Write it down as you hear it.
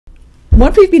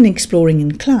What we've been exploring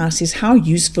in class is how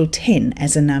useful 10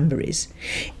 as a number is.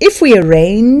 If we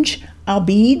arrange our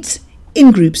beads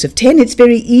in groups of 10, it's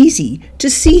very easy to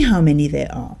see how many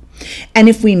there are. And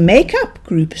if we make up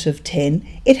groups of 10,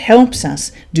 it helps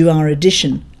us do our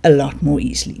addition a lot more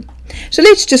easily. So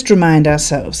let's just remind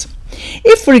ourselves.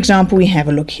 If, for example, we have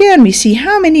a look here and we see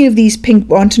how many of these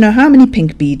want to know how many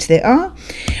pink beads there are.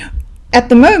 At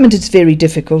the moment it's very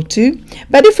difficult to,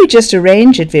 but if we just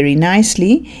arrange it very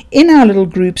nicely in our little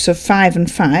groups of 5 and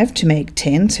 5 to make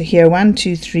 10, so here 1,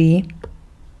 2, 3,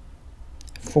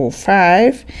 4,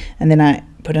 5, and then I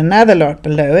put another lot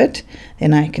below it,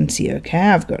 then I can see, okay,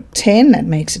 I've got 10. That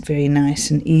makes it very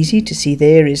nice and easy to see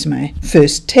there is my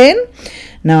first 10.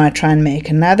 Now I try and make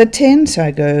another 10, so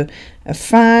I go a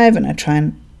 5 and I try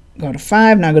and got a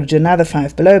 5. Now I've got to do another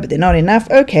 5 below, but they're not enough.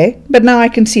 Okay, but now I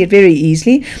can see it very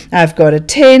easily. I've got a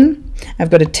 10, I've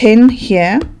got a 10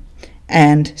 here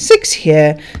and 6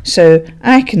 here, so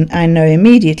I know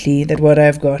immediately that what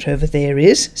I've got over there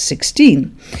is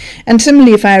 16. And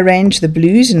similarly, if I arrange the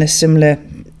blues in a similar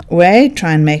way,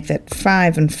 try and make that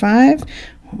 5 and 5.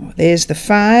 There's the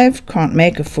 5, can't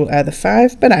make a full other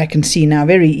 5, but I can see now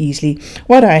very easily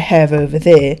what I have over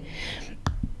there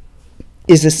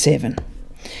is a 7.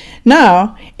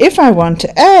 Now, if I want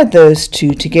to add those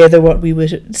two together, what we were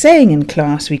saying in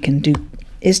class we can do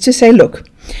is to say, look,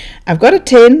 I've got a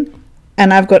 10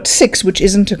 and I've got 6, which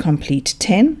isn't a complete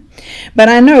 10. But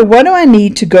I know, what do I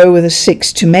need to go with a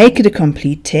 6 to make it a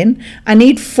complete 10? I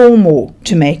need 4 more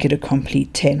to make it a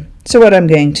complete 10. So what I'm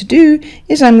going to do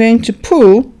is I'm going to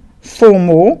pull 4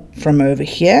 more from over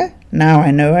here. Now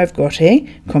I know I've got a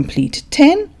complete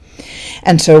 10.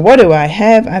 And so what do I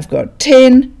have? I've got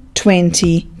 10,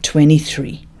 20,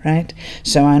 23, right?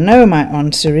 So I know my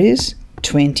answer is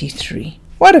 23.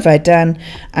 What have I done?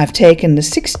 I've taken the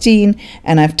 16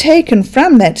 and I've taken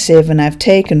from that 7, I've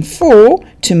taken 4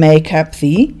 to make up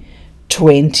the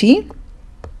 20.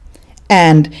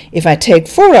 And if I take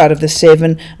 4 out of the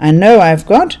 7, I know I've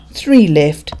got 3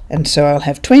 left, and so I'll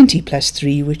have 20 plus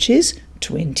 3, which is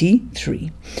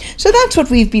 23. So that's what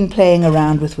we've been playing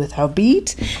around with our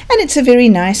beads, and it's a very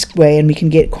nice way and we can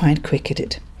get quite quick at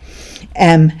it,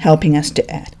 helping us to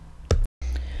add.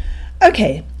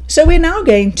 Okay, so we're now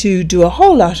going to do a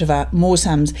whole lot of our more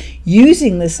sums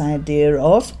using this idea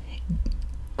of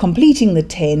completing the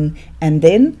 10 and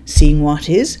then seeing what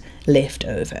is left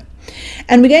over.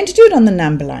 And we're going to do it on the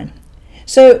number line.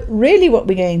 So really what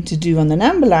we're going to do on the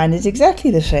number line is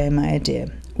exactly the same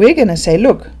idea. We're going to say,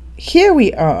 look, here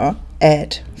we are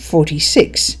at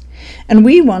 46 and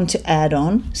we want to add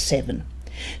on 7.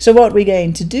 So what we're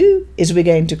going to do is we're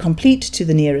going to complete to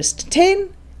the nearest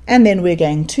 10 and then we're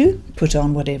going to put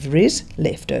on whatever is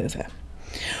left over.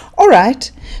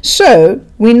 Alright, so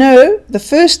we know the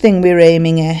first thing we're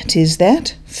aiming at is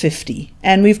that 50,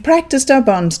 and we've practiced our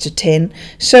bonds to 10,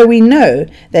 so we know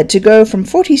that to go from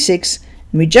 46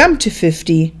 and we jump to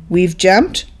 50, we've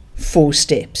jumped 4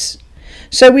 steps.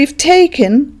 So we've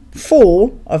taken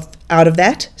 4 out of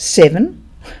that 7.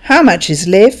 How much is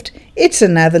left? It's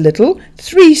another little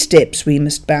 3 steps we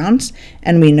must bounce,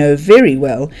 and we know very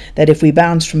well that if we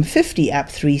bounce from 50 up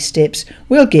 3 steps,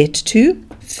 we'll get to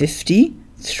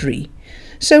 53.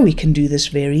 So we can do this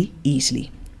very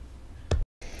easily.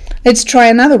 Let's try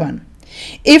another one.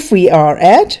 If we are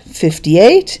at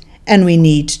 58 and we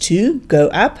need to go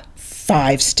up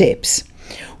 5 steps,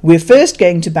 we're first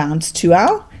going to bounce to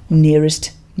our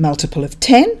nearest multiple of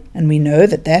 10, and we know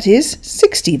that that is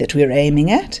 60 that we're aiming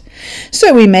at.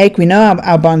 So we know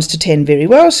our bonds to 10 very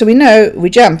well, so we know we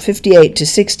jump 58 to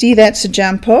 60, that's a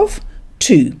jump of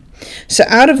 2. So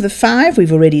out of the 5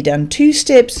 we've already done 2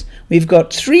 steps, we've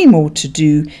got 3 more to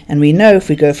do, and we know if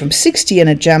we go from 60 and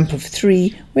a jump of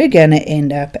 3, we're going to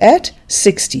end up at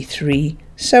 63.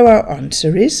 So our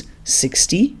answer is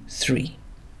 63.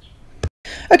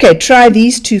 Okay, try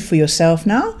these two for yourself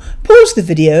now. Pause the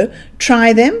video,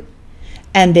 try them,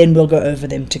 and then we'll go over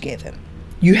them together.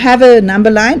 You have a number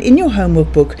line in your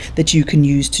homework book that you can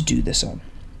use to do this on.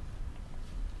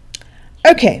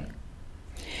 Okay,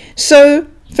 so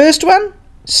first one,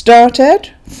 start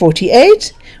at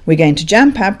 48. We're going to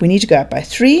jump up. We need to go up by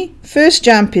 3. First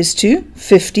jump is to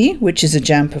 50, which is a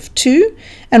jump of 2,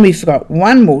 and we've got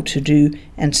 1 more to do,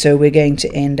 and so we're going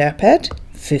to end up at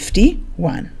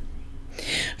 51.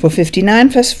 For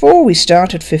 59 plus 4, we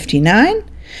start at 59.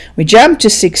 We jump to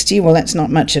 60. Well, that's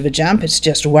not much of a jump, it's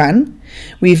just 1.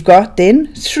 We've got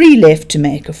then 3 left to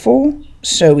make a 4,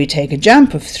 so we take a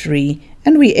jump of 3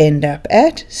 and we end up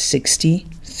at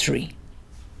 63.